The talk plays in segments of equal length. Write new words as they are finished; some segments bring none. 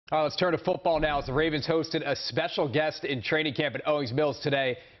All right, let's turn to football now as the Ravens hosted a special guest in training camp at Owings Mills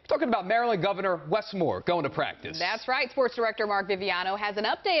today. We're talking about Maryland Governor Wes Moore going to practice. That's right. Sports Director Mark Viviano has an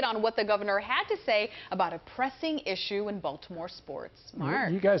update on what the governor had to say about a pressing issue in Baltimore sports.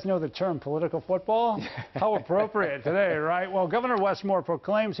 Mark. You guys know the term political football? How appropriate today, right? Well, Governor Wes Moore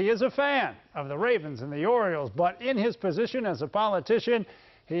proclaims he is a fan of the Ravens and the Orioles, but in his position as a politician,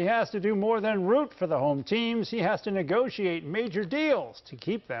 he has to do more than root for the home teams. He has to negotiate major deals to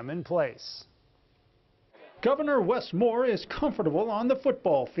keep them in place. Governor Wes Moore is comfortable on the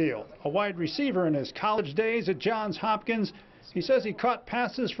football field. A wide receiver in his college days at Johns Hopkins, he says he caught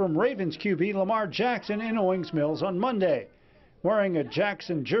passes from Ravens QB Lamar Jackson in Owings Mills on Monday. Wearing a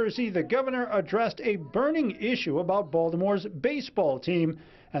Jackson jersey, the governor addressed a burning issue about Baltimore's baseball team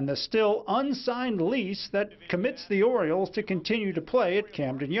and the still unsigned lease that commits the Orioles to continue to play at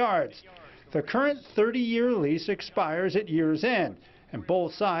Camden Yards. The current 30-year lease expires at year's end, and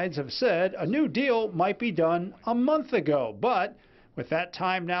both sides have said a new deal might be done a month ago. But with that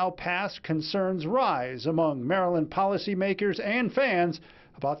time now past, concerns rise among Maryland policymakers and fans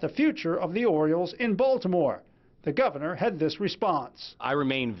about the future of the Orioles in Baltimore. The governor had this response. I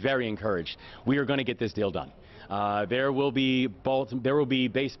remain very encouraged. We are going to get this deal done. There will be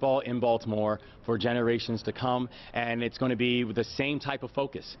baseball in Baltimore for generations to come, and it's going to be with the same type of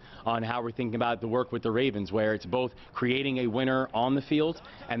focus on how we're thinking about the work with the Ravens, where it's both creating a winner on the field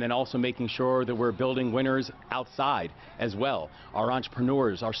and then also making sure that we're building winners outside as well. Our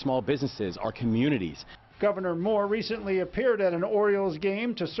entrepreneurs, our small businesses, our communities. Governor Moore recently appeared at an Orioles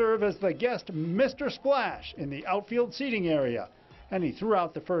game to serve as the guest Mr. Splash in the outfield seating area, and he threw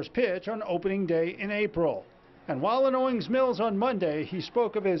out the first pitch on opening day in April. And while in Owings Mills on Monday, he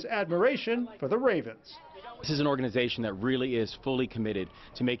spoke of his admiration for the Ravens. This is an organization that really is fully committed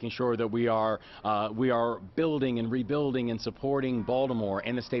to making sure that we are building and rebuilding and supporting Baltimore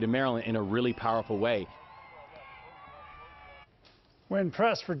and the state of Maryland in a really powerful way. When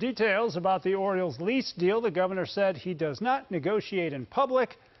pressed for details about the Orioles lease deal, the governor said he does not negotiate in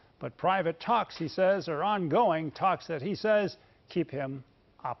public, but private talks, he says, are ongoing, talks that he says keep him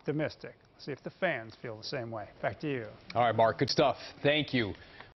optimistic. See if the fans feel the same way. Back to you. All right, Mark, good stuff. Thank you.